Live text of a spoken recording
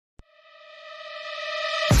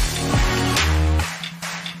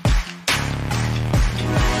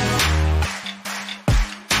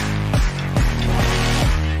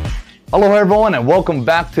Hello everyone and welcome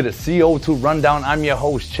back to the CO2 Rundown. I'm your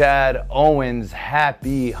host Chad Owens.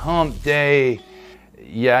 Happy hump day.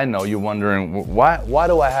 Yeah, I know you're wondering why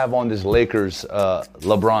do I have on this Lakers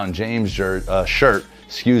LeBron James shirt,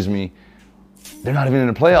 excuse me. They're not even in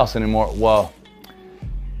the playoffs anymore. Well,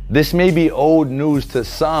 this may be old news to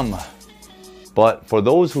some, but for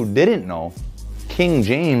those who didn't know, King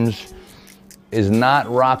James is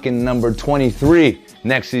not rocking number 23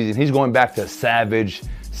 next season. He's going back to Savage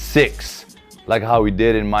 6, like how he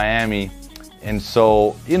did in Miami. And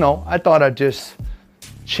so, you know, I thought I'd just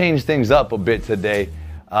change things up a bit today.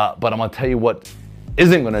 But I'm gonna tell you what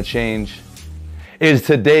isn't gonna change is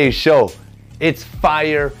today's show. It's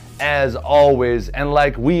fire as always. And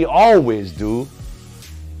like we always do,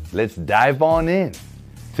 let's dive on in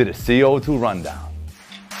to the CO2 Rundown.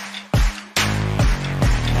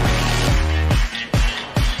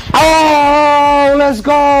 Oh, let's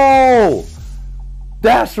go!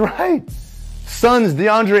 That's right. Suns'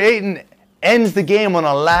 DeAndre Ayton ends the game on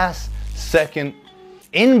a last-second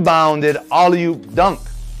inbounded alley-oop dunk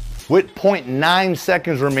with 0.9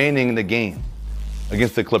 seconds remaining in the game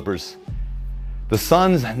against the Clippers. The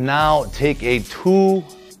Suns now take a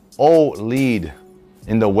 2-0 lead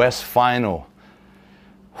in the West Final.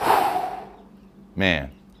 Man,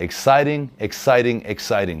 exciting, exciting,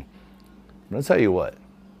 exciting. I'm gonna tell you what.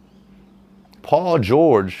 Paul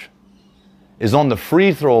George is on the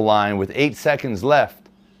free throw line with 8 seconds left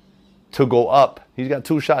to go up. He's got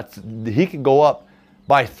 2 shots. He could go up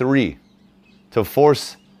by 3 to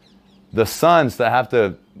force the Suns to have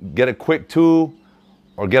to get a quick 2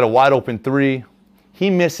 or get a wide open 3.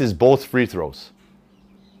 He misses both free throws.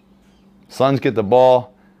 Suns get the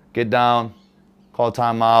ball, get down, call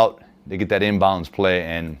timeout. They get that inbounds play,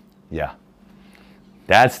 and yeah.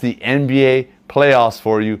 That's the NBA playoffs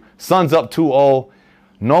for you. Suns up 2-0.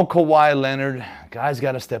 No Kawhi Leonard. Guys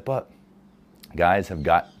got to step up. Guys have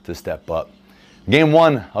got to step up. Game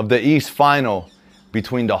 1 of the East Final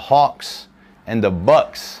between the Hawks and the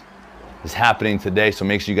Bucks is happening today, so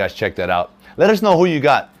make sure you guys check that out. Let us know who you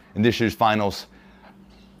got in this year's finals.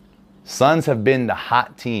 Suns have been the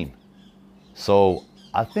hot team, so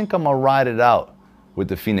I think I'm going to ride it out with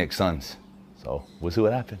the Phoenix Suns. So we'll see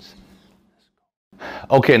what happens.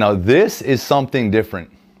 Okay, now this is something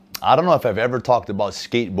different. I don't know if I've ever talked about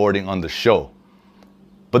skateboarding on the show,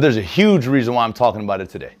 but there's a huge reason why I'm talking about it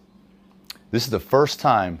today. This is the first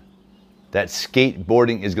time that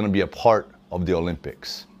skateboarding is going to be a part of the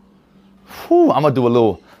Olympics. Whew, I'm going to do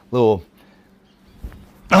a little,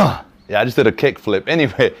 yeah, I just did a kick flip.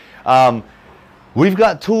 Anyway, we've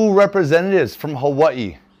got 2 representatives from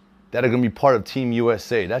Hawaii that are going to be part of Team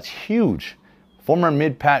USA. That's huge. Former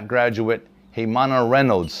Mid-Pac graduate Heimana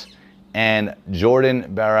Reynolds and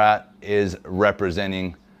Jordan Barrett is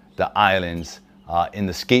representing the islands in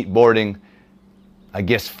the skateboarding, I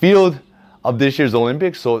guess, field of this year's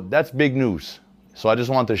Olympics. So that's big news. So I just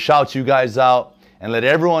want to shout you guys out and let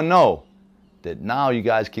everyone know that now you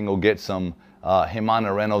guys can go get some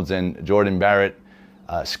Heimana Reynolds and Jordan Barrett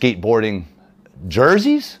skateboarding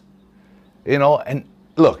jerseys. You know, and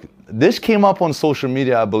look, this came up on social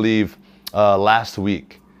media, I believe, last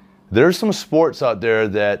week. There's some sports out there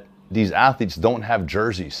that these athletes don't have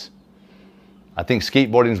jerseys. I think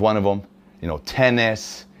skateboarding is one of them. You know,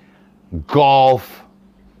 tennis, golf.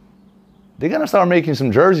 They're gonna start making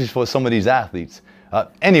some jerseys for some of these athletes.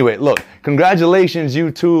 Anyway, look, congratulations,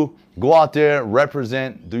 you two. Go out there,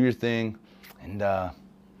 represent, do your thing, and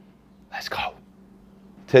let's go.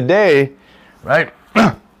 Today, right,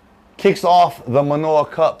 kicks off the Manoa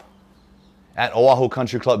Cup at Oahu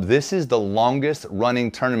Country Club. This is the longest running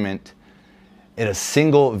tournament in a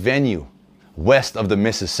single venue west of the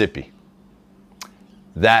Mississippi.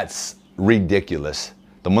 That's ridiculous.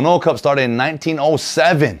 The Manoa Cup started in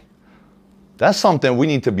 1907. That's something we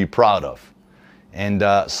need to be proud of. And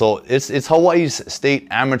so it's Hawaii's state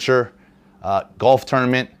amateur golf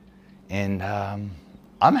tournament. And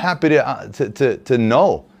I'm happy to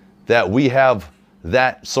know that we have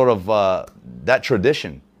that sort of that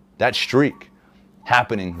tradition, that streak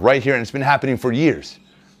happening right here, and it's been happening for years.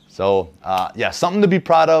 So yeah, something to be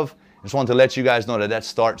proud of. Just wanted to let you guys know that that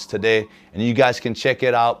starts today, and you guys can check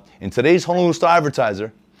it out in today's Honolulu Star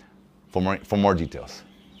Advertiser for more details.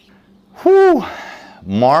 Whew.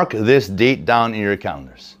 Mark this date down in your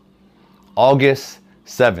calendars. August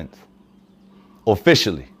 7th.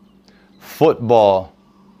 Officially, football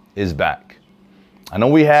is back. I know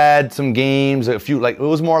we had some games, a few, like it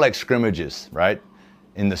was more like scrimmages, right?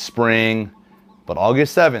 In the spring, but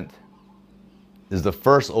August 7th is the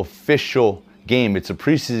first official game. It's a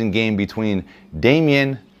preseason game between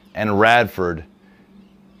Damien and Radford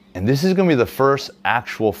And this is going to be the first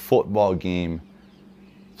actual football game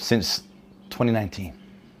since 2019.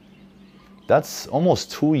 That's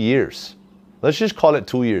almost 2 years. Let's just call it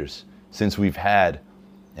 2 years since we've had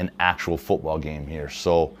an actual football game here.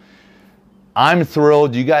 So I'm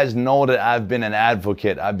thrilled. You guys know that I've been an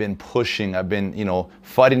advocate. I've been pushing. I've been,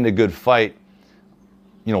 fighting the good fight,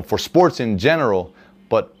 for sports in general.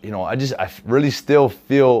 But, I really still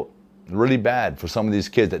feel really bad for some of these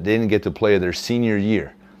kids that didn't get to play their senior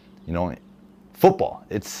year. Football.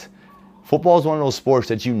 Football is one of those sports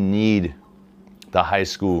that you need the high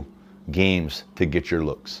school games to get your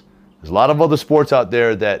looks. There's a lot of other sports out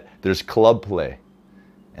there that there's club play,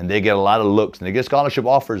 and they get a lot of looks, and they get scholarship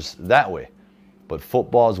offers that way. But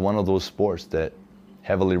football is one of those sports that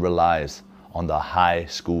heavily relies on the high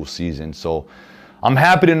school season. So I'm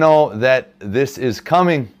happy to know that this is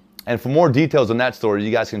coming. And for more details on that story,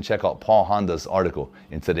 you guys can check out Paul Honda's article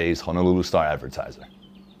in today's Honolulu Star-Advertiser.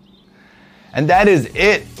 And that is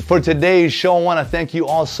it for today's show. I want to thank you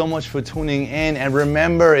all so much for tuning in. And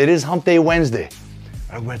remember, it is Hump Day Wednesday.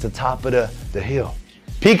 Right, we're at the top of the hill.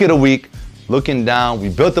 Peak of the week, looking down. We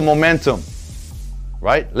built the momentum,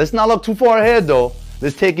 right? Let's not look too far ahead, though.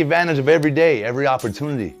 Let's take advantage of every day, every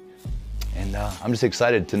opportunity. And I'm just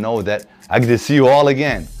excited to know that I get to see you all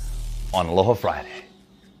again on Aloha Friday.